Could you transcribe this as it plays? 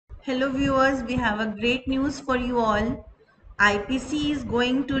Hello viewers, we have a great news for you all. IPC is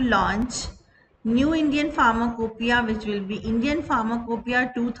going to launch new Indian Pharmacopoeia, which will be Indian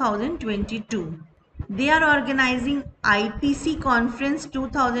Pharmacopoeia 2022. They are organizing IPC Conference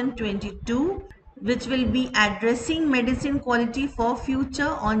 2022, which will be addressing medicine quality for future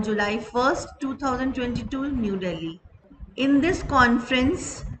on July 1st, 2022, New Delhi. In this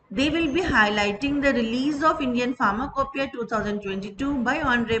conference, they will be highlighting the release of Indian Pharmacopoeia 2022 by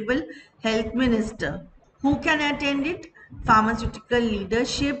Honorable Health Minister. Who can attend it? Pharmaceutical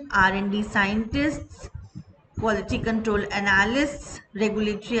leadership, R&D scientists, quality control analysts,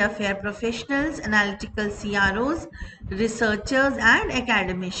 regulatory affair professionals, analytical CROs, researchers and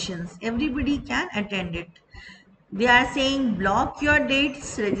academicians. Everybody can attend it. They are saying block your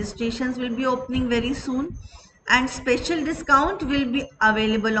dates, registrations will be opening very soon and special discount will be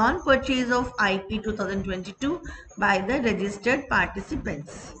available on purchase of IP 2022 by the registered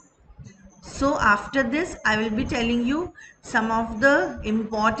participants. So after this, I will be telling you some of the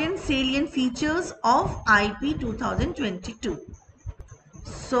important salient features of IP 2022.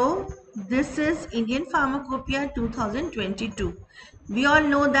 So this is Indian Pharmacopoeia 2022. We all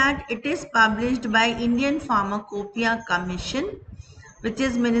know that it is published by Indian Pharmacopoeia Commission, which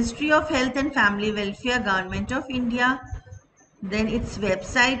is Ministry of Health and Family Welfare, Government of India. Then its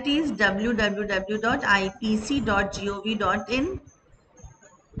website is www.ipc.gov.in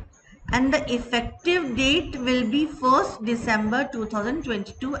and the effective date will be 1st December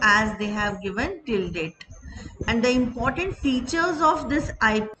 2022 as they have given till date. And the important features of this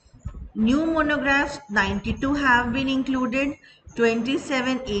IP: new monographs 92 have been included,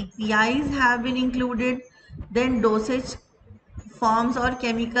 27 APIs have been included, then dosage forms or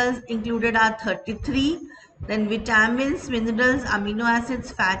chemicals included are 33, then vitamins, minerals, amino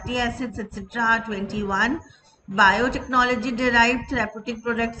acids, fatty acids, etc. are 21, biotechnology derived therapeutic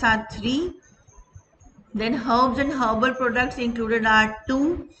products are 3, then herbs and herbal products included are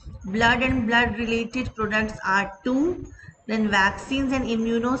 2, blood and blood related products are 2, then vaccines and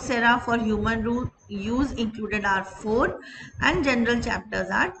immunosera for human use included are 4, and general chapters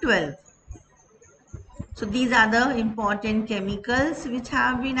are 12. So these are the important chemicals which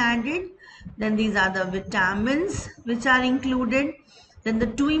have been added. Then these are the vitamins which are included. Then the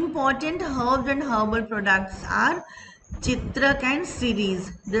two important herbs and herbal products are Chitrak and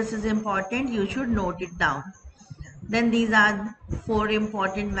Series. This is important. You should note it down. Then these are 4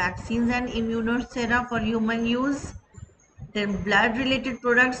 important vaccines and immunosera for human use. Then blood related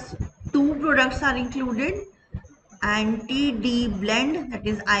products, 2 products are included: anti-D blend, that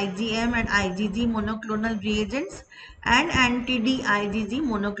is IgM and IgG monoclonal reagents, and anti-D IgG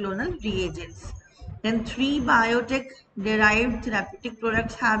monoclonal reagents. Then 3 biotech derived therapeutic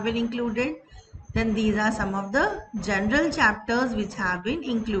products have been included. Then these are some of the general chapters which have been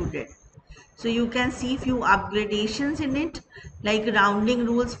included. So you can see few upgradations in it, like rounding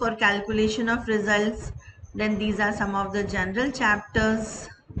rules for calculation of results. Then these are some of the general chapters.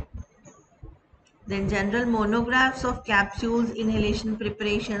 Then general monographs of capsules, inhalation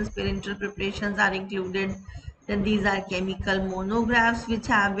preparations, parenteral preparations are included. Then these are chemical monographs which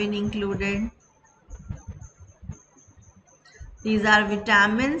have been included. These are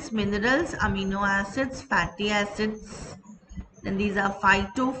vitamins, minerals, amino acids, fatty acids. Then these are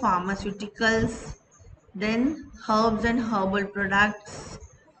phytopharmaceuticals. Then herbs and herbal products,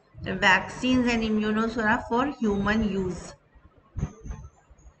 vaccines and immunosera for human use.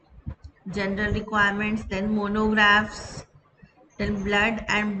 General requirements, then monographs, then blood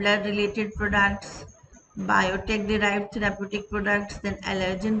and blood related products, biotech derived therapeutic products, then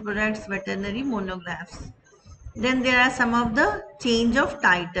allergen products, veterinary monographs. Then there are some of the change of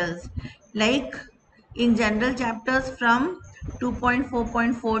titles, like in general chapters from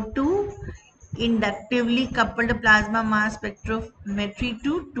 2.4.42 inductively coupled plasma mass spectrometry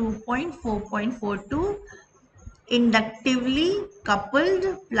to 2.4.42 inductively coupled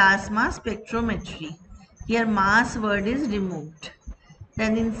plasma spectrometry. Here mass word is removed.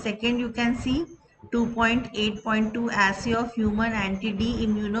 Then in second you can see 2.8.2 assay of human anti-D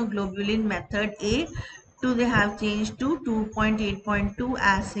immunoglobulin method A to they have changed to 2.8.2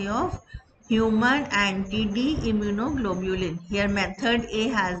 assay of human anti-D immunoglobulin. Here method A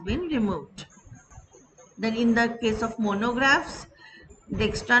has been removed. Then in the case of monographs,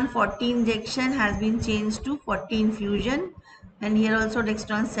 Dextran 40 injection has been changed to 40 infusion, and here also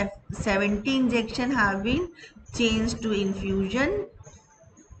Dextran 70 injection have been changed to infusion.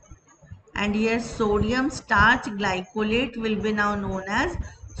 And here sodium starch glycolate will be now known as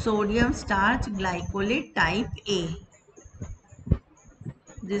sodium starch glycolate type A.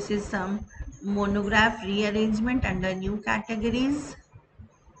 This is some monograph rearrangement under new categories.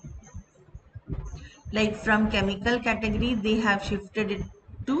 Like from chemical category, they have shifted it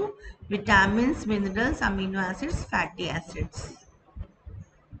to vitamins, minerals, amino acids, fatty acids.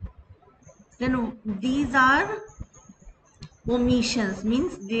 Then these are omissions,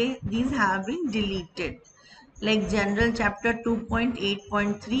 means these have been deleted. Like general chapter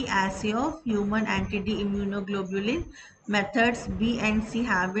 2.8.3 assay of human anti-immunoglobulin methods B and C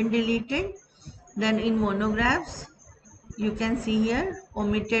have been deleted. Then in monographs, you can see here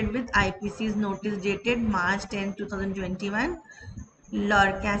omitted with IPC's notice dated March 10, 2021.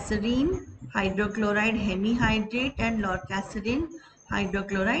 Lorcaserin hydrochloride hemihydrate and lorcaserin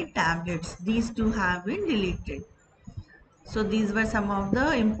hydrochloride tablets. These two have been deleted. So these were some of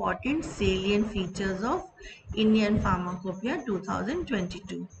the important salient features of Indian Pharmacopoeia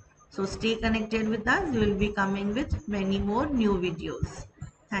 2022. So stay connected with us. We will be coming with many more new videos.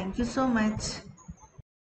 Thank you so much.